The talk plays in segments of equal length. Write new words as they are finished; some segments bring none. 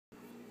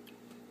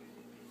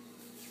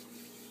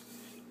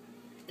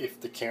If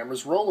the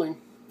camera's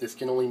rolling, this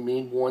can only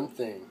mean one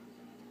thing.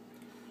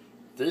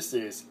 This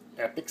is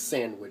Epic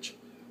Sandwich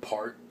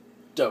Part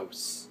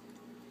Dos.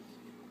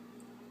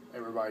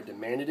 Everybody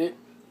demanded it.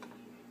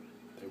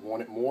 They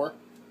wanted more.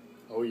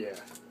 Oh yeah,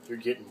 you're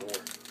getting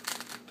more.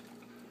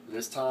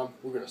 This time,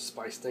 we're going to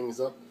spice things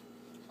up.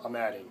 I'm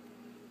adding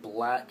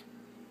Black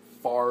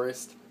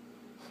Forest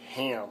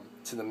ham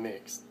to the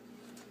mix.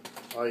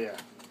 Oh yeah.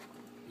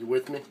 You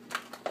with me?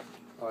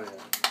 Oh yeah.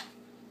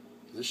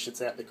 This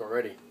shit's epic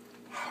already.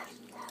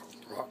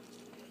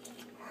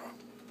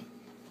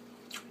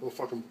 Oh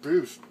fucking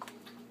beef.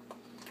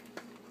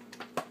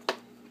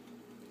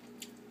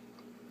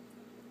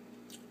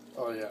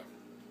 Oh yeah.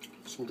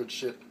 Some good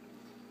shit.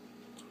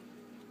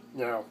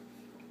 Now,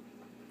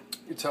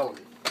 you're telling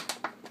me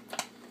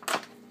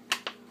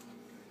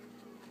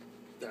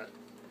that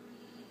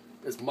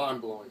is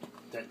mind-blowing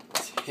that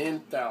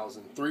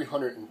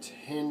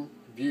 10,310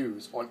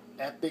 views on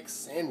Epic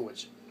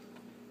Sandwich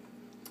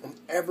and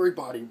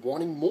everybody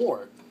wanting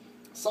more.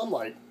 So I'm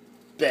like,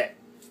 bet.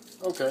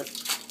 Okay,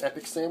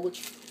 Epic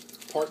Sandwich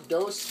Part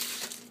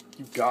Dos,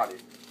 you got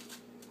it.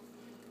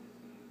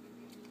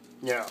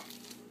 Now,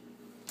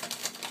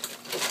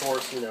 of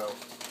course, you know,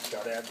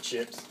 gotta add the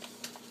chips.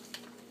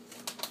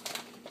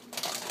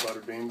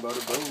 Butter bean,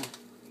 butter boom.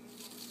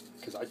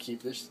 Because I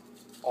keep this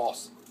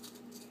awesome.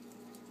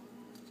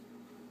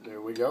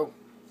 There we go.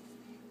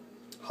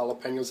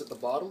 Jalapenos at the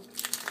bottom.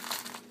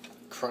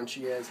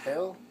 Crunchy as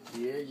hell.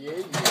 Yeah, yeah,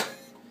 yeah.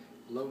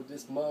 Load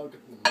this mug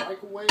in the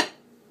microwave.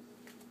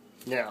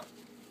 Now,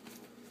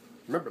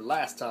 remember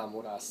last time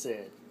what I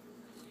said.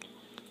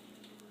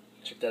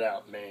 Check that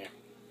out, man.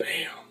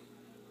 Bam.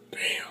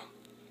 Bam.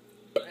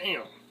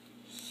 Bam.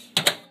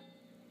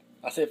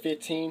 I said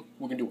 15.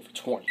 We're going to do it for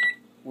 20.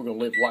 We're going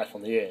to live life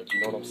on the edge. You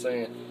know what I'm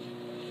saying?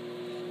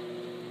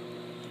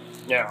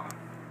 Now,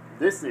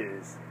 this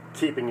is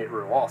keeping it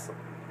real awesome.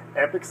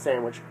 Epic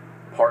Sandwich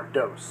Part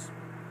Dos.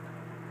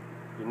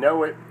 You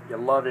know it, you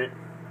love it,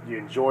 you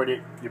enjoyed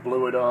it, you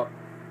blew it up.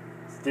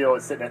 Still,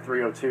 it's sitting at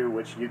 302,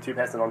 which YouTube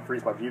hasn't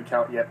unfreezed my view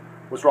count yet.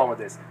 What's wrong with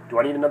this? Do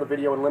I need another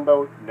video in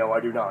limbo? No,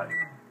 I do not.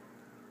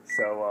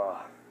 So,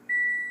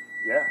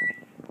 yeah,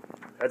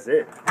 that's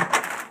it.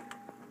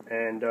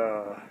 And,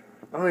 oh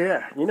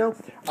yeah, you know,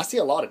 I see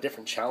a lot of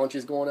different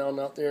challenges going on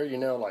out there, you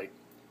know, like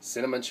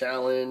cinnamon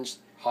challenge,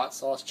 hot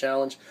sauce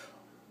challenge.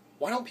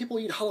 Why don't people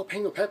eat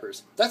jalapeno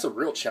peppers? That's a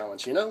real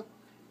challenge, you know?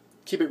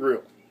 Keep it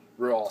real.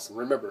 Real awesome.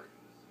 Remember,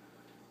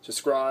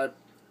 subscribe,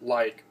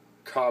 like,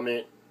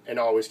 comment, and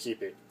always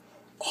keep it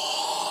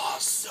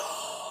awesome.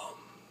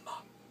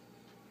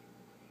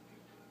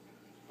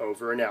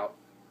 Over and out.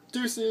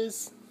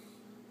 Deuces.